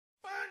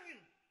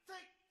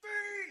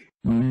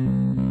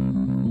Welcome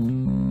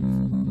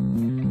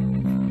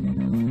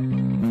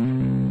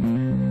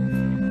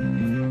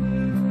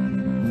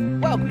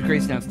to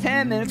Crazy Town's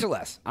 10 Minutes or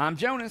Less. I'm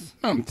Jonas.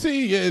 I'm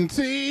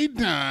TNT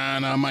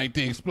Dynamite,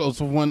 the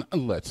explosive one.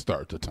 Let's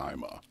start the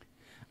timer.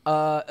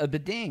 A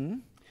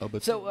beding.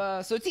 So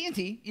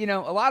TNT, you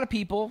know, a lot of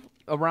people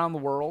around the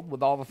world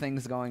with all the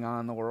things going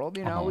on in the world,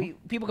 you know,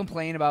 people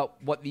complain about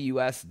what the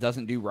U.S.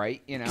 doesn't do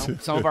right, you know,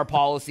 some of our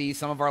policies,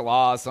 some of our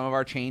laws, some of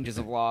our changes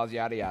of laws,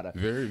 yada, yada.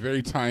 Very,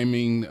 very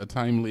timely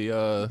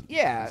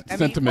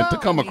sentiment to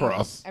come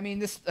across. I mean,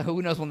 this,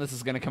 who knows when this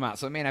is going to come out,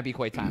 so it may not be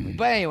quite timely.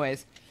 But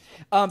anyways,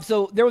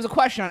 so there was a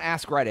question on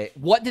Ask Reddit.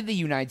 What did the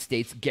United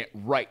States get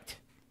right?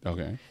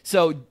 Okay.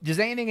 So does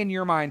anything in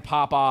your mind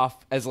pop off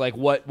as like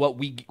what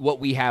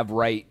we have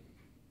right,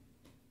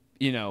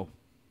 you know,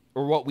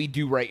 or what we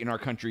do right in our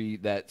country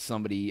that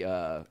somebody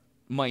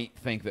might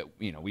think that,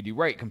 you know, we do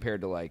right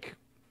compared to like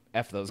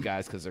F those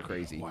guys because they're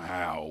crazy?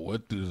 Wow,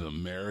 what do the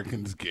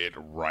Americans get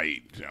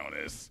right,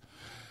 Jonas?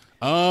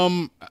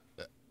 I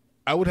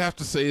would have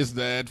to say is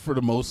that for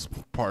the most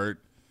part,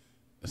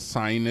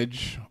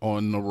 signage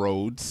on the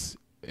roads.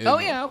 Oh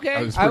yeah,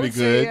 okay. It's pretty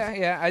good.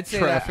 Say, I'd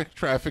say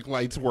traffic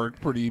lights work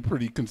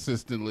pretty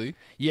consistently.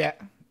 Yeah.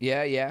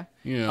 You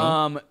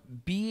know,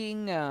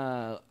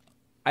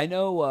 I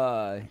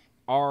know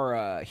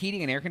our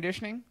heating and air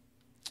conditioning,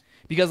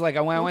 because like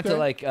when I went to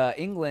like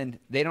England,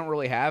 they don't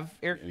really have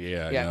air.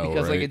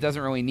 Because like it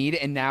doesn't really need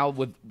it, and now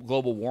with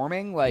global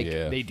warming, like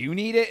they do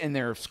need it, and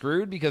they're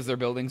screwed because their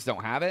buildings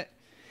don't have it.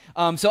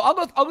 So I'll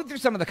go through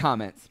some of the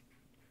comments,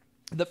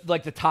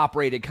 the top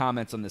rated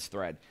comments on this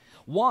thread.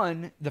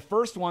 The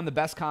first one, the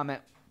best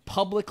comment,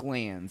 public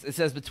lands. It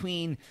says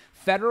between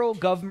federal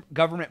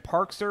government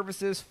park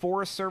services,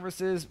 forest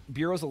services,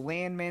 bureaus of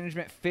land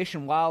management, fish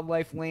and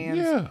wildlife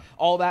lands,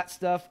 all that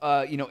stuff,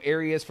 you know,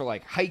 areas for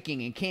like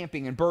hiking and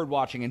camping and bird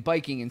watching and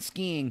biking and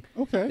skiing.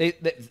 Okay.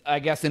 I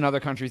guess in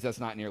other countries that's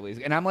not nearly as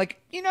good. And I'm like,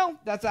 you know,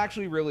 that's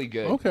actually really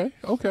good. Okay.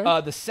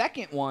 The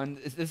second one,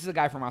 this is a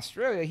guy from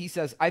Australia. He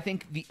says, I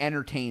think the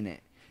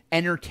entertainment.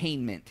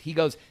 He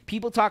goes,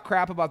 people talk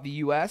crap about the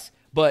U.S.,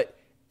 but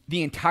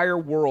the entire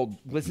world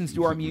listens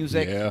to our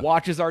music,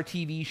 watches our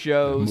TV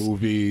shows,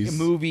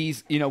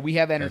 movies. You know, we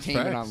have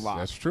entertainment on lock.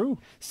 That's true.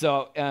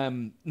 So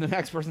the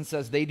next person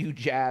says they do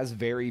jazz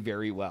very,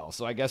 very well.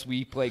 So I guess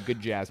we play good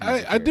jazz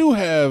music. I do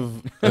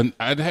have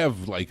I'd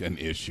have like an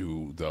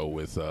issue though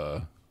with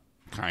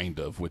kind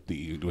of with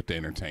the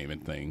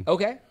entertainment thing.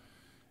 Okay.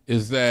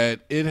 Is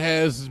that it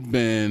has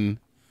been.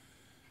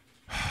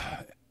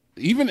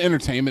 Even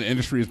entertainment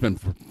industry has been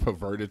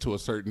perverted to a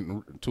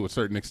certain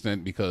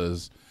extent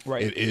because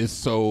it is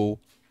so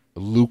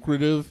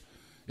lucrative.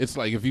 It's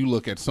like if you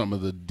look at some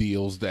of the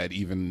deals that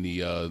even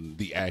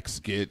the acts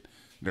get,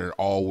 they're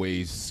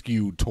always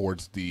skewed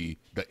towards the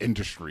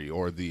industry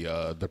or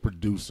the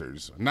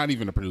producers. Not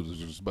even the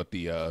producers, but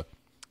the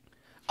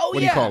what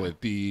do you call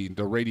it? The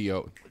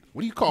radio.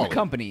 What do you call it? The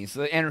companies,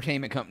 the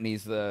entertainment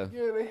companies.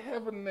 They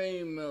have a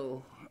name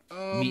though.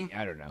 I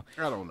don't know.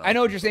 I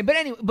know what you're saying, but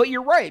anyway, but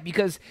you're right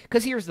because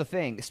here's the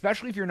thing: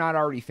 especially if you're not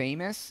already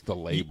famous, the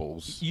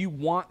labels, you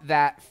want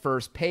that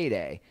first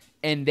payday,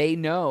 and they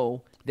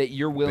know that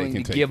you're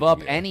willing to give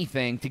up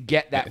anything to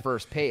get that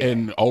first payday.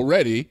 And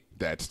already,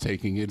 that's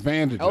taking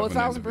advantage. Oh, of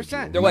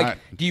 1,000%. They're like,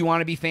 do you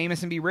want to be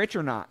famous and be rich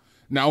or not?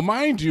 Now,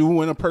 mind you,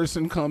 when a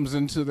person comes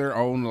into their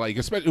own, like,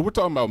 especially we're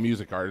talking about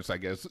music artists, I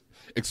guess,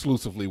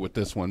 exclusively with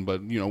this one,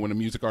 but you know, when a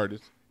music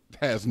artist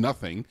has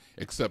nothing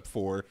except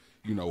for,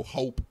 you know,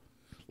 hope.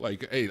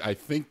 Like, hey, I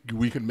think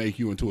we can make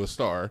you into a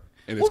star,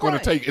 and it's going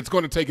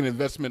to take an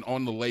investment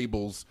on the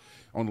labels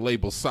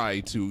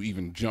side to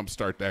even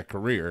jumpstart that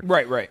career.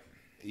 Right.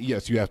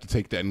 Yes, you have to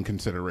take that in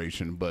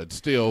consideration, but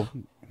still,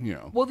 you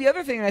know. Well, the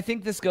other thing, and I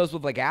think this goes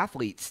with like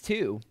athletes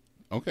too.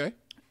 Okay.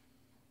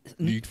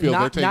 Do you feel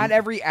not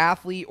every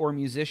athlete or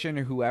musician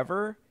or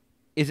whoever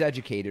is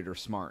educated or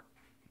smart.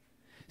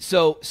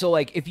 So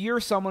like if you're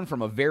someone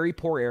from a very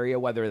poor area,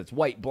 whether it's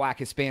white, black,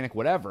 Hispanic,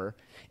 whatever,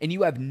 and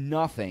you have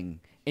nothing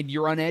and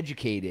you're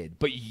uneducated,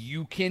 but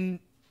you can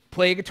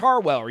play a guitar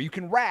well, or you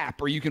can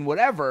rap, or you can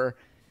whatever,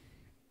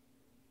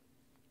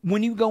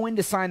 when you go in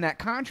to sign that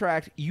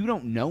contract, you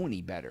don't know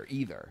any better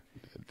either.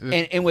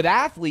 And with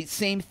athletes,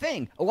 same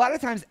thing. A lot of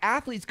times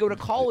athletes go to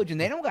college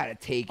and they don't got to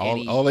take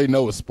all they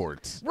know is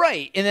sports.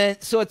 Right. And then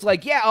so it's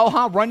like,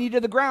 run you to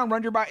the ground,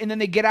 run your body, and then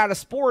they get out of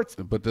sports.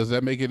 But does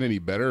that make it any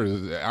better?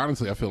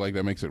 Honestly, I feel like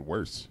that makes it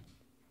worse.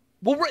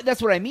 Well,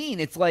 that's what I mean.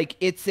 It's like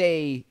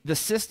the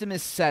system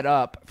is set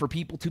up for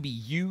people to be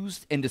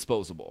used and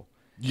disposable.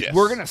 Yes.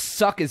 We're going to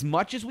suck as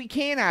much as we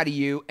can out of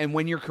you, and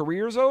when your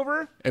career's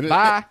over,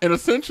 bye. And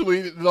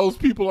essentially, those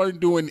people aren't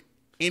doing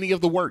any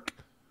of the work.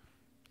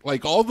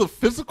 Like, all the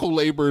physical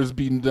labor is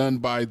being done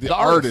by the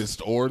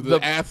artist or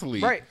the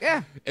athlete. Right,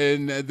 yeah.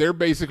 And they're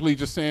basically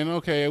just saying,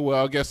 okay,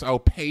 well, I guess I'll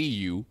pay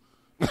you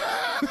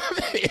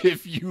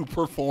if you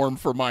perform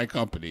for my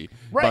company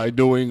by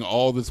doing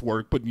all this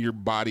work, putting your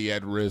body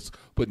at risk,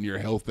 putting your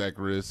health at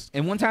risk.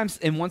 And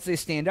once they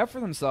stand up for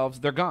themselves,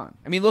 they're gone.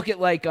 I mean, look at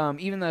like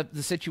even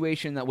the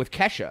situation that with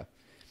Kesha.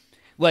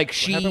 Like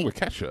what happened with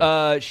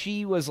Kesha?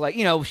 She was like,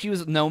 she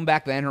was known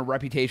back then. Her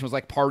reputation was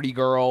like party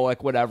girl,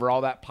 like whatever,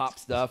 all that pop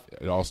stuff.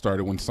 It all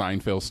started when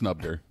Seinfeld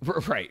snubbed her.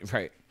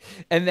 Right.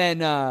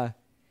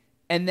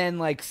 And then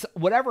like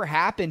whatever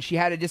happened, she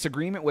had a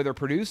disagreement with her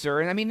producer.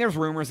 And I mean, there's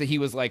rumors that he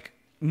was like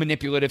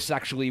manipulative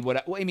sexually.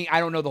 I mean, I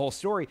don't know the whole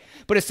story,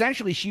 but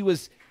essentially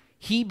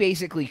he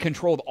basically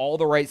controlled all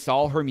the rights to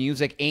all her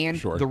music and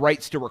the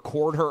rights to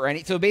record her.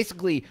 So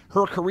basically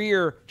her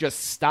career just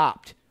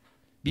stopped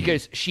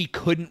because she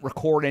couldn't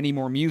record any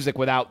more music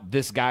without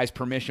this guy's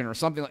permission or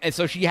something. And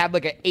so she had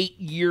like an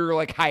 8-year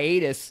like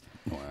hiatus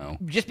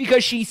just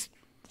because she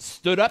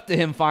stood up to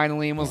him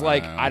finally and was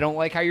like, I don't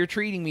like how you're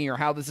treating me or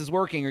how this is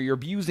working or you're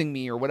abusing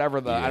me or whatever.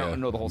 I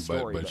don't know the whole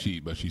story. But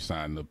she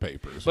signed the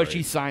papers. But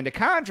she signed a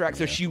contract.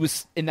 So she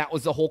was, and that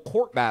was the whole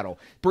court battle.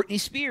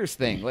 Britney Spears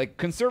thing, like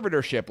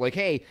conservatorship, like,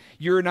 hey,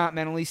 you're not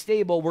mentally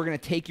stable. We're going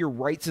to take your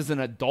rights as an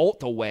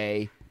adult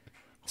away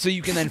so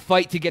you can then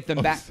fight to get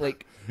them back.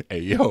 Like, hey,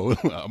 yo,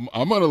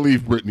 I'm going to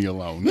leave Britney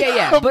alone.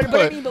 Yeah. But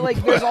I mean, like,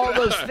 there's all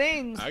those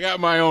things. I got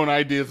my own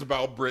ideas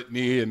about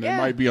Britney, and it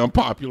might be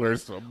unpopular.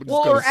 So I'm just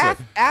or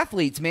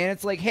athletes, man.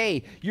 It's like,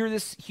 hey, you're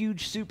this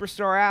huge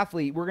superstar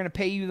athlete. We're going to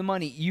pay you the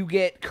money. You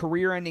get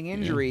career-ending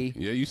injury,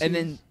 you see and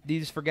then they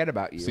just forget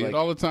about you. See it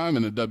all the time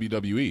in the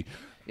WWE.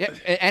 Yeah,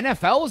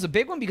 NFL was a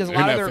big one because a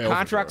lot of their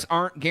contracts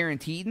aren't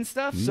guaranteed and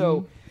stuff.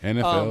 So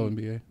NFL,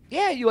 NBA.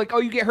 Yeah, you like,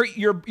 you get hurt.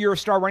 You're a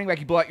star running back.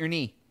 You blow out your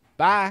knee.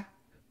 Bye.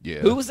 Yeah.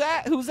 Who was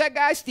that? Who was that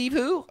guy? Steve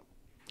who?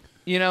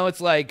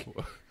 It's like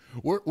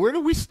where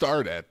do we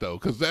start at though?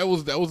 Because that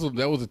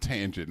was a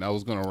tangent. And I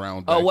was going to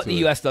round. Oh, what the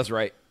U.S. does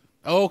right.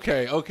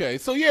 Okay.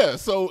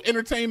 So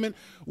entertainment.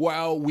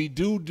 While we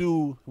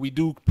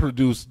do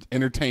produce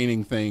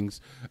entertaining things,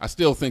 I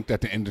still think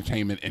that the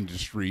entertainment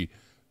industry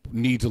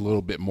needs a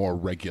little bit more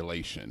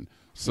regulation.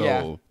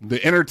 So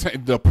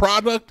the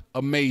product,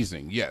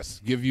 amazing.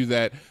 Yes, give you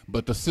that,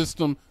 but the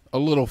system a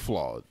little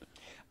flawed.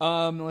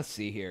 Let's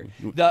see here.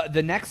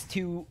 The next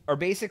two are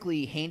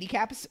basically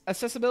handicap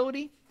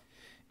accessibility.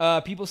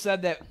 People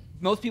said that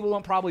most people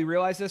don't probably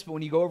realize this, but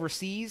when you go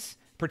overseas,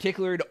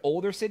 particularly to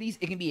older cities,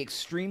 it can be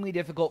extremely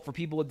difficult for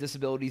people with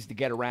disabilities to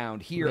get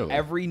around. Here,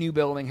 every new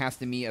building has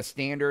to meet a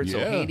standard, so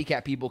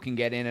handicapped people can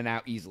get in and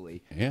out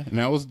easily. Yeah, and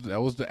that was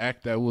the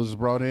act that was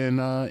brought in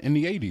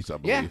the 80s, I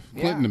believe.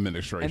 Clinton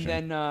administration.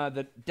 And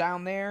then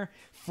down there,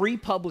 free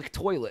public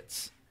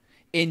toilets.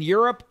 In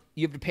Europe,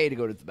 you have to pay to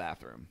go to the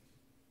bathroom.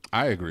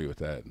 I agree with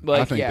that.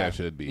 I think that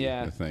should be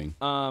a thing.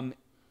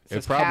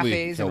 It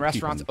cafes and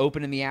restaurants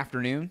open in the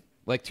afternoon,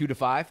 like 2 to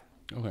 5.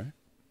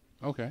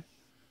 Okay.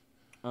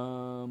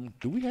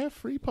 Do we have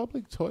free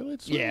public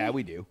toilets? Yeah,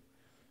 we do.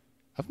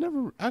 I've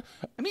never. I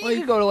mean, you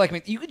could go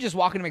to you could just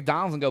walk into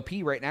McDonald's and go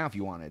pee right now if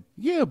you wanted.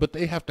 Yeah, but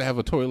they have to have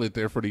a toilet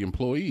there for the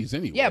employees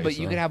anyway. Yeah, but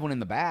you could have one in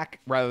the back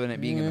rather than it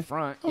being in the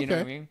front. You know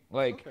what I mean?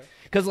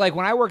 Because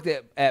when I worked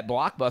at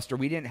Blockbuster,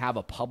 we didn't have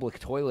a public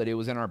toilet. It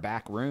was in our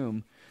back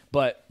room.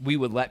 But we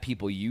would let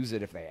people use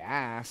it if they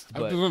asked. But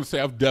I was going to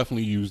say, I've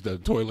definitely used the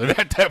toilet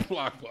at that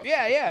Blockbuster.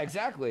 Yeah,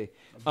 exactly.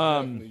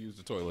 I've definitely used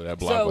the toilet at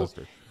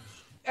Blockbuster.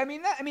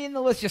 The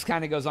list just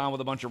kind of goes on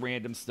with a bunch of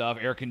random stuff: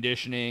 air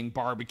conditioning,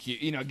 barbecue.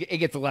 It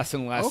gets less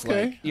and less.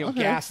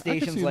 Gas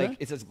stations.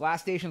 It says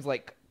gas stations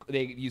like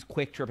they use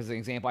Quick Trip as an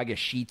example. I guess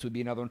Sheetz would be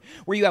another one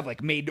where you have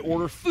like made to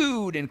order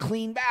food and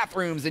clean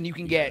bathrooms, and you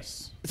can get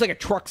it's like a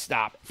truck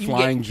stop.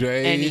 Flying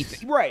J's,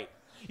 anything, right?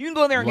 You can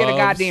go there and get a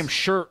goddamn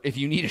shirt if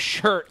you need a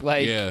shirt.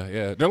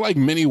 Yeah. They're like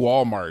mini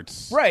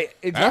Walmarts. Right,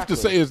 exactly. I have to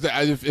say is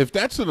that if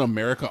that's an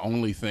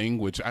America-only thing,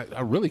 which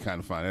I really kind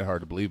of find it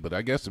hard to believe, but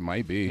I guess it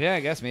might be. Yeah, I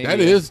guess maybe.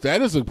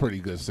 That is a pretty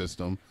good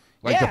system.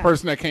 Like the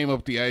person that came up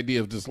with the idea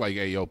of just like,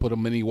 hey, yo, put a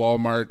mini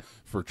Walmart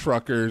for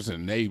truckers,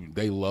 and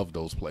they love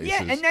those places.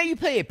 Yeah, and now you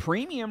pay a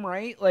premium,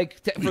 right?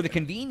 For the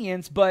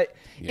convenience. But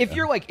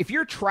if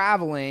you're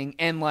traveling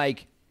and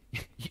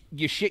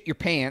you shit your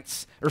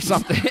pants or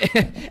something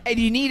and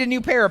you need a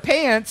new pair of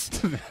pants.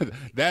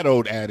 That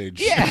old adage.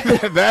 Yeah.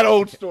 That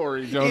old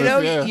story,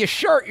 Jonas. You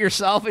shirt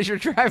yourself as you're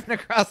driving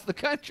across the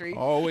country.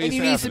 Always and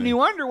you need some new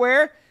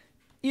underwear.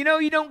 You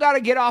don't got to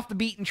get off the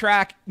beaten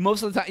track.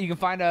 Most of the time you can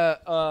find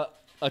a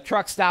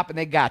truck stop and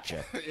they got you.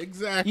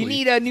 Exactly. You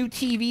need a new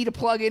TV to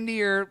plug into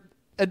your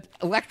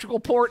electrical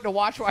port to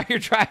watch while you're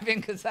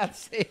driving because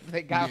that's safe.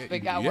 They got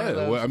one of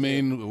those. Well, I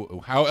mean,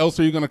 how else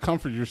are you going to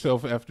comfort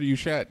yourself after you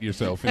shat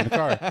yourself in the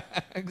car?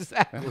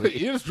 Exactly.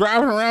 You're just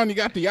driving around. You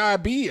got the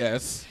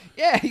IBS.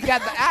 Yeah, you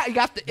got the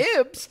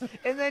IBS,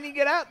 and then you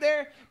get out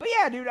there. But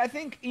yeah, dude, I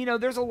think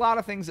there's a lot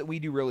of things that we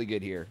do really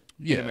good here.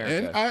 In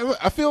America. And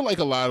I feel like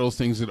a lot of those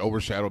things get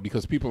overshadowed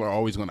because people are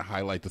always going to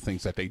highlight the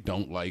things that they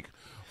don't like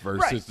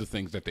versus the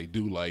things that they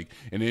do like.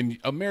 And then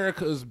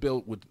America is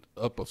built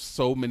up of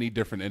so many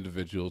different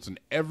individuals, and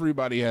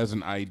everybody has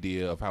an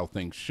idea of how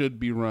things should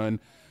be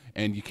run,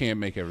 and you can't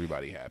make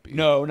everybody happy.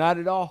 No, not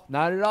at all.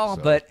 Not at all.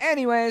 So. But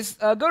anyways,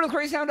 go to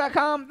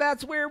crazytown.com.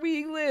 That's where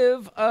we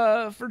live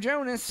for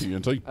Jonas. See you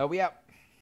in 2. We out.